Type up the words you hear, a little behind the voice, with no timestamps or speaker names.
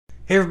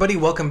Hey everybody,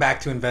 welcome back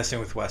to Investing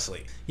with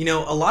Wesley. You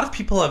know, a lot of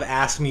people have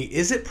asked me,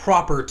 is it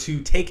proper to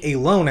take a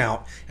loan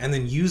out and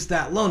then use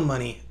that loan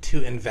money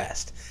to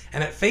invest?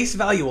 And at face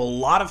value, a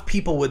lot of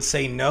people would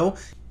say no.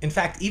 In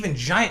fact, even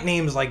giant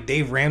names like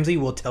Dave Ramsey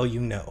will tell you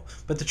no.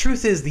 But the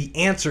truth is the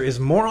answer is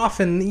more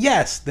often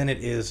yes than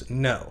it is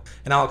no.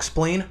 And I'll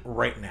explain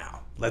right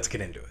now. Let's get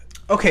into it.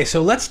 Okay,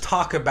 so let's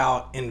talk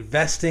about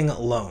investing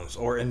loans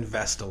or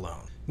invest a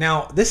loan.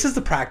 Now, this is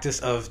the practice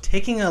of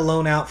taking a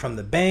loan out from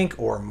the bank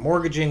or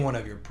mortgaging one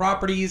of your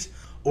properties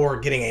or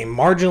getting a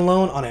margin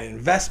loan on an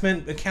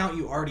investment account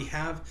you already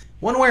have.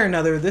 One way or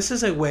another, this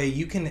is a way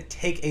you can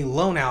take a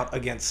loan out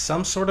against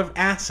some sort of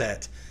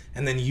asset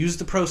and then use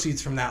the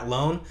proceeds from that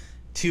loan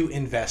to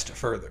invest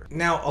further.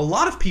 Now, a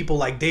lot of people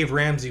like Dave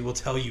Ramsey will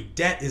tell you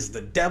debt is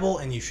the devil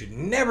and you should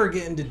never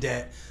get into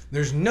debt.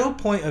 There's no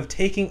point of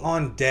taking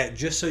on debt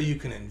just so you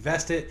can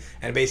invest it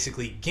and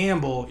basically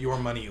gamble your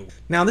money away.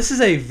 Now, this is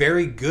a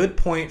very good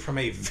point from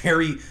a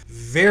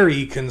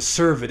very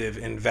conservative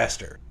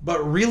investor.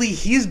 But really,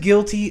 he's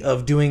guilty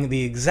of doing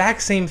the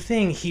exact same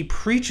thing he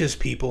preaches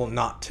people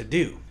not to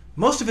do.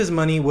 Most of his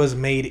money was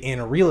made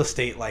in real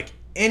estate, like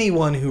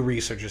anyone who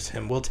researches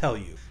him will tell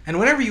you. And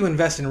whenever you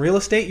invest in real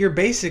estate, you're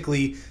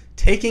basically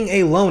taking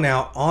a loan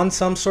out on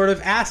some sort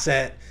of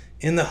asset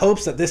in the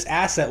hopes that this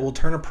asset will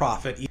turn a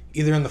profit,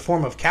 either in the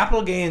form of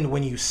capital gain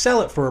when you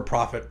sell it for a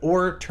profit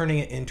or turning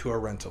it into a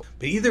rental.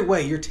 But either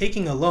way, you're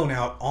taking a loan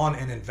out on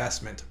an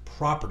investment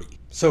property.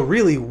 So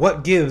really,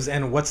 what gives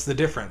and what's the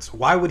difference?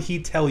 Why would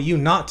he tell you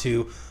not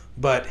to,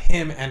 but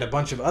him and a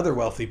bunch of other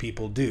wealthy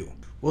people do?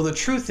 Well, the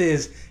truth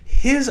is,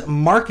 his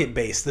market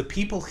base, the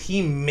people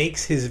he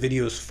makes his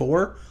videos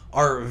for,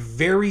 are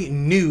very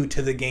new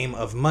to the game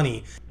of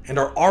money and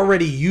are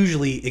already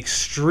usually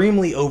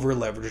extremely over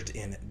leveraged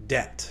in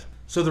debt.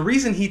 So the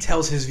reason he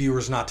tells his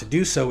viewers not to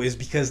do so is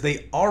because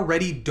they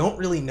already don't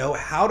really know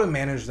how to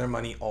manage their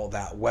money all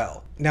that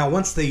well. Now,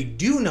 once they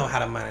do know how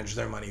to manage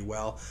their money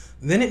well,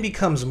 then it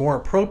becomes more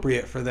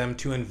appropriate for them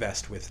to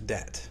invest with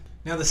debt.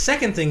 Now, the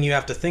second thing you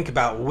have to think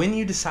about when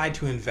you decide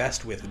to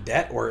invest with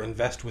debt or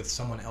invest with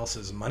someone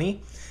else's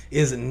money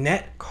is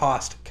net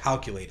cost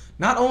calculated.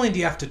 Not only do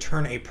you have to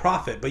turn a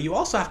profit, but you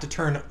also have to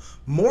turn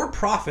more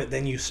profit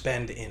than you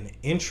spend in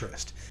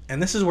interest.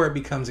 And this is where it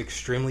becomes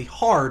extremely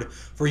hard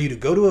for you to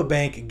go to a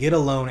bank, get a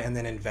loan, and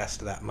then invest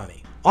that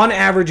money. On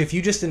average, if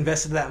you just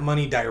invested that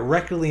money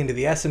directly into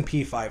the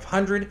S&P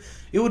 500,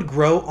 it would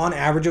grow on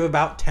average of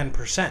about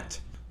 10%.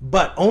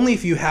 But only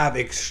if you have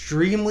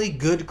extremely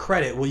good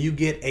credit will you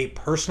get a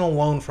personal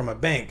loan from a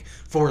bank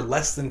for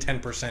less than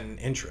 10% in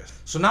interest.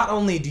 So not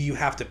only do you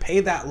have to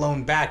pay that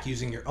loan back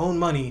using your own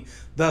money,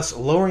 thus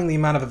lowering the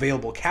amount of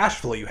available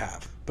cash flow you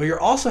have, but you're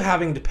also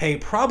having to pay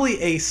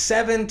probably a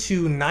 7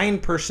 to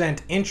 9%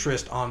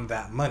 interest on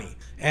that money.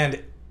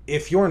 And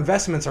if your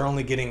investments are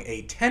only getting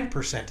a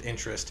 10%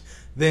 interest,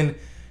 then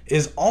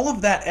is all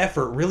of that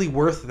effort really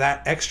worth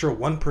that extra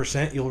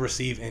 1% you'll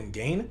receive in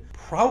gain?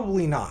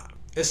 Probably not.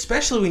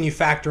 Especially when you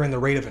factor in the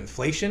rate of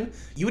inflation,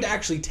 you would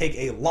actually take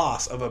a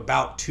loss of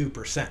about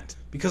 2%.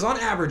 Because on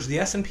average, the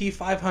S&P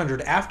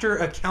 500, after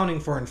accounting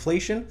for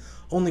inflation,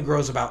 only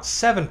grows about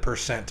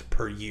 7%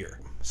 per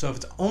year. So if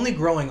it's only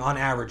growing on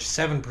average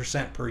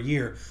 7% per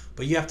year,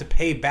 but you have to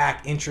pay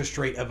back interest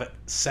rate of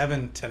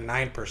 7 to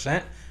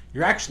 9%,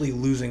 you're actually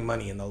losing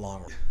money in the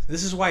long run.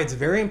 This is why it's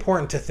very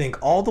important to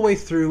think all the way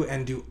through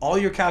and do all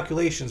your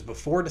calculations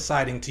before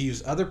deciding to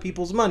use other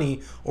people's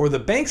money or the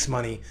bank's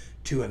money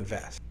to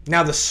invest.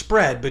 Now, the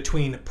spread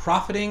between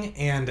profiting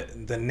and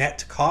the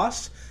net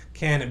cost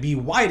can be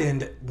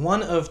widened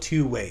one of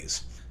two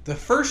ways. The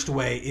first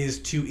way is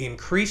to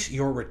increase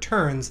your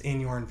returns in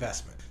your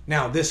investment.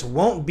 Now, this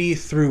won't be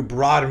through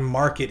broad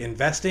market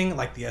investing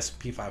like the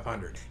S&P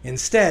 500.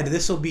 Instead,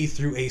 this will be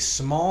through a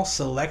small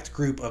select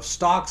group of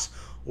stocks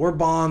or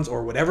bonds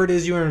or whatever it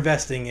is you're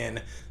investing in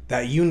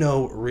that you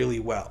know really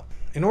well.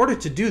 In order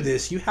to do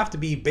this, you have to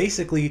be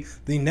basically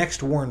the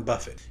next Warren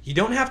Buffett. You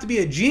don't have to be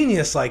a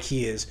genius like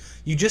he is.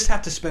 You just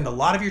have to spend a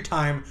lot of your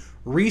time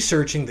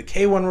researching the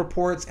K1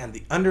 reports and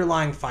the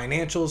underlying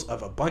financials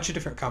of a bunch of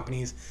different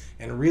companies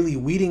and really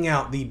weeding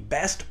out the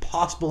best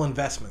possible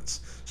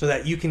investments so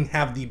that you can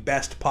have the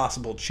best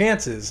possible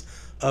chances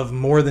of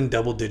more than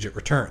double-digit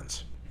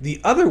returns. The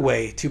other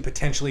way to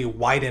potentially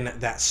widen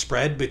that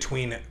spread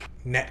between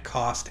net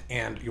cost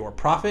and your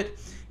profit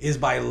is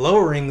by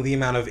lowering the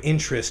amount of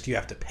interest you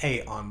have to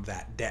pay on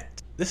that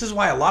debt. This is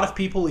why a lot of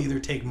people either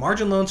take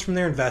margin loans from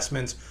their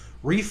investments,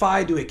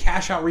 refi, do a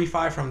cash out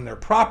refi from their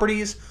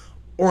properties,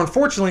 or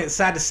unfortunately, it's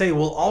sad to say,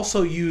 will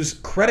also use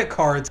credit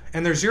cards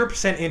and their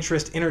 0%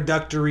 interest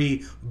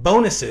introductory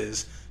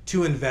bonuses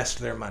to invest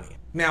their money.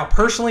 Now,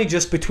 personally,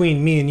 just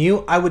between me and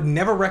you, I would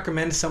never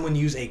recommend someone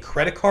use a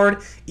credit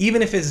card,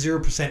 even if it's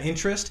 0%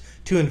 interest,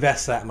 to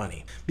invest that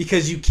money.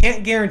 Because you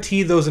can't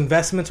guarantee those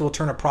investments will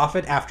turn a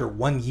profit after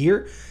 1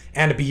 year.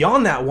 And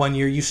beyond that 1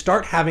 year, you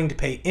start having to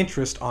pay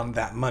interest on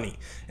that money.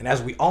 And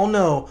as we all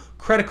know,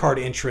 credit card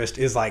interest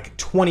is like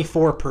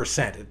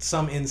 24%. It's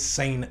some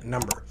insane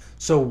number.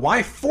 So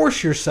why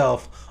force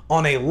yourself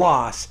on a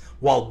loss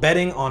while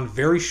betting on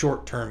very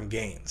short-term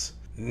gains.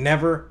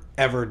 Never,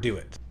 ever do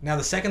it. Now,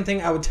 the second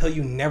thing I would tell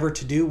you never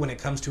to do when it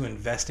comes to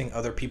investing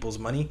other people's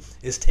money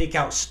is take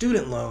out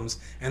student loans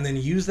and then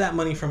use that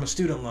money from a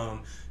student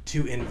loan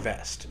to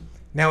invest.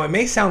 Now, it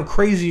may sound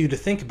crazy to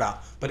think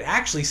about, but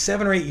actually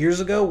 7 or 8 years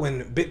ago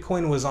when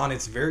Bitcoin was on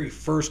its very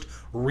first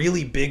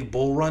really big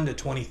bull run to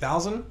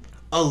 20,000,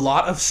 a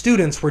lot of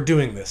students were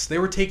doing this. They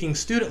were taking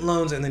student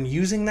loans and then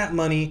using that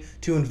money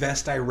to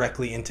invest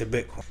directly into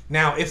Bitcoin.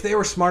 Now, if they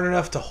were smart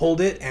enough to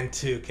hold it and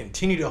to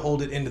continue to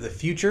hold it into the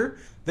future,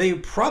 they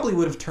probably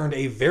would have turned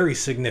a very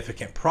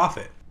significant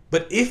profit.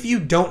 But if you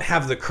don't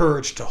have the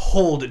courage to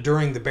hold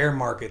during the bear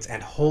markets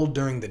and hold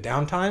during the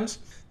downtimes,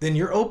 then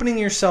you're opening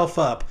yourself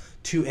up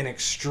to an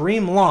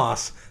extreme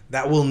loss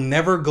that will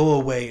never go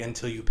away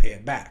until you pay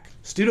it back.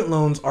 Student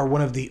loans are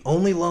one of the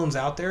only loans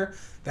out there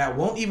that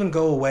won't even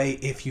go away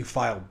if you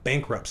file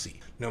bankruptcy.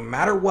 No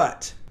matter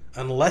what,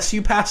 unless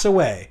you pass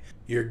away,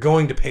 you're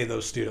going to pay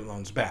those student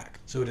loans back.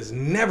 So it is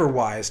never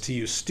wise to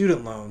use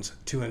student loans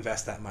to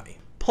invest that money.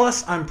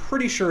 Plus, I'm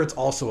pretty sure it's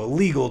also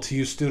illegal to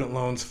use student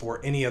loans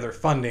for any other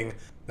funding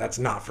that's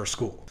not for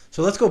school.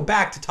 So let's go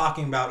back to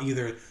talking about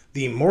either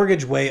the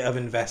mortgage way of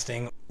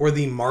investing or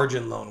the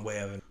margin loan way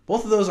of investing.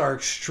 Both of those are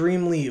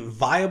extremely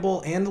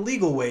viable and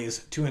legal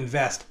ways to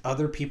invest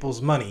other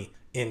people's money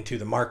into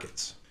the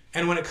markets.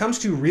 And when it comes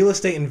to real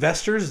estate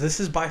investors, this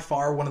is by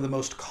far one of the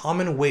most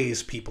common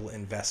ways people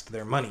invest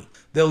their money.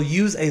 They'll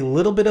use a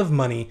little bit of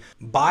money,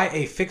 buy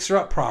a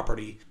fixer-up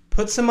property,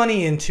 put some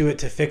money into it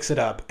to fix it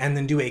up, and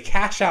then do a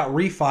cash out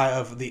refi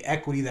of the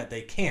equity that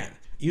they can.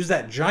 Use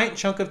that giant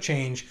chunk of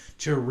change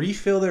to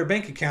refill their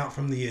bank account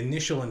from the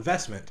initial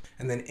investment,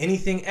 and then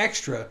anything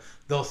extra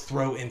they'll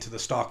throw into the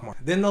stock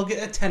market. Then they'll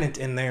get a tenant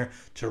in there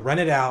to rent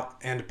it out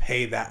and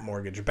pay that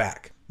mortgage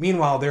back.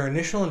 Meanwhile, their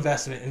initial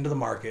investment into the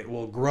market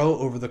will grow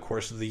over the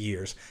course of the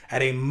years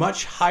at a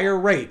much higher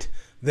rate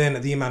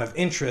than the amount of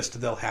interest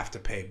they'll have to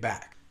pay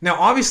back. Now,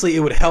 obviously, it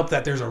would help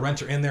that there's a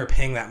renter in there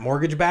paying that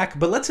mortgage back,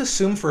 but let's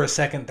assume for a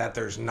second that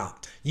there's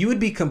not. You would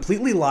be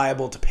completely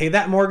liable to pay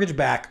that mortgage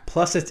back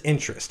plus its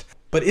interest.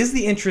 But is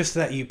the interest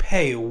that you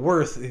pay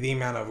worth the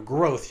amount of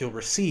growth you'll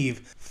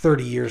receive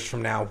 30 years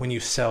from now when you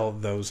sell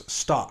those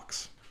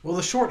stocks? Well,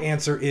 the short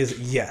answer is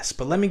yes,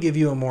 but let me give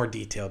you a more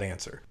detailed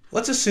answer.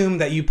 Let's assume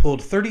that you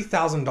pulled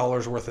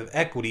 $30,000 worth of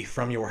equity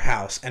from your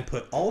house and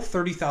put all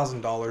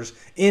 $30,000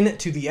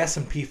 into the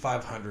S&P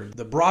 500,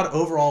 the broad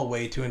overall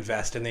way to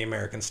invest in the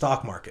American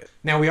stock market.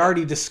 Now, we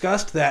already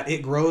discussed that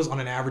it grows on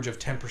an average of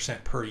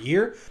 10% per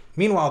year.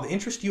 Meanwhile, the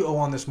interest you owe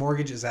on this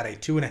mortgage is at a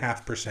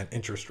 2.5%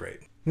 interest rate.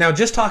 Now,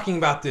 just talking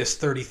about this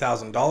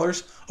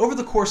 $30,000, over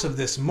the course of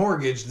this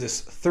mortgage,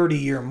 this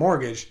 30-year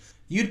mortgage,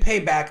 you'd pay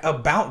back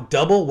about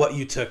double what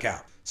you took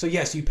out. So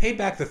yes, you pay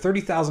back the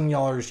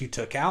 $30,000 you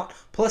took out,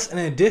 plus an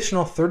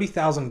additional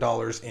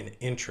 $30,000 in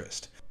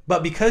interest.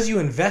 But because you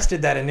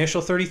invested that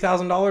initial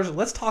 $30,000,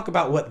 let's talk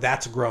about what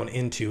that's grown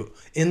into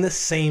in the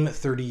same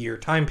 30-year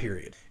time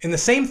period. In the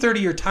same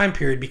 30-year time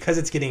period, because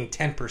it's getting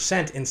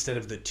 10% instead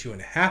of the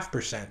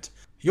 2.5%,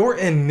 your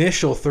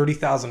initial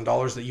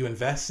 $30,000 that you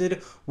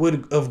invested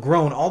would have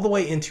grown all the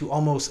way into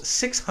almost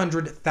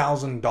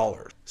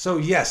 $600,000. So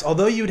yes,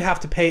 although you'd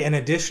have to pay an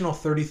additional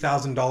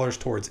 $30,000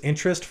 towards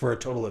interest for a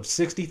total of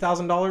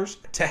 $60,000,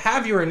 to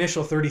have your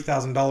initial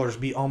 $30,000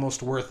 be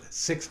almost worth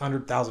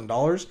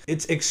 $600,000,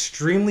 it's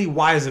extremely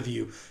wise of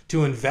you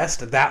to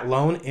invest that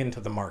loan into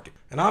the market.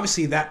 And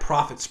obviously that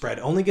profit spread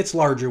only gets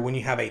larger when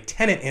you have a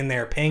tenant in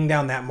there paying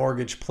down that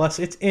mortgage plus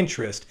its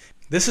interest.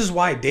 This is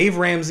why Dave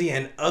Ramsey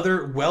and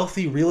other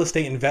wealthy real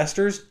estate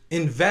investors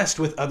invest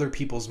with other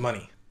people's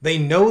money. They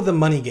know the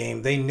money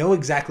game, they know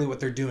exactly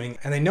what they're doing,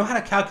 and they know how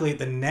to calculate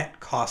the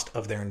net cost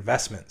of their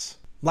investments.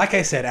 Like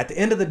I said, at the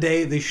end of the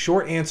day, the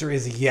short answer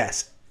is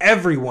yes.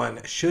 Everyone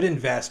should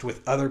invest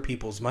with other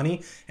people's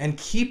money and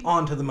keep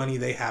on to the money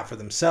they have for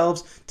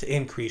themselves to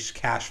increase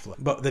cash flow.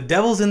 But the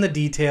devil's in the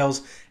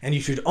details, and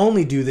you should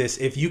only do this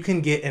if you can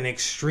get an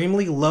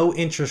extremely low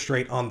interest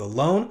rate on the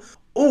loan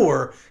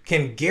or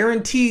can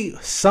guarantee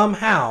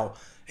somehow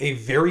a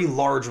very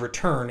large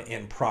return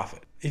in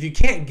profit. If you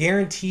can't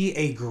guarantee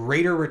a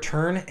greater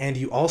return and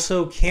you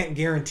also can't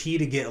guarantee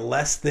to get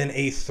less than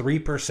a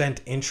 3%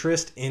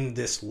 interest in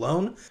this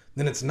loan,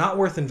 then it's not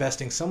worth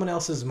investing someone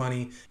else's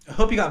money. I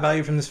hope you got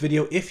value from this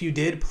video. If you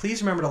did,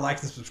 please remember to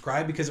like and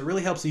subscribe because it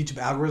really helps the YouTube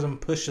algorithm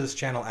push this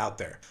channel out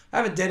there. I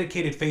have a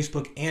dedicated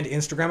Facebook and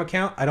Instagram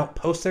account. I don't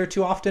post there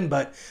too often,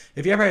 but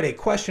if you ever had a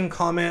question,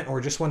 comment, or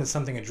just wanted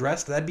something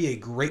addressed, that'd be a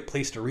great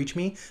place to reach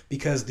me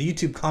because the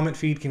YouTube comment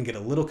feed can get a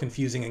little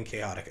confusing and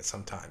chaotic at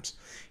sometimes.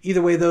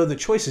 Either way though, the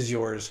choice is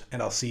yours, and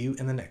I'll see you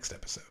in the next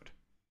episode.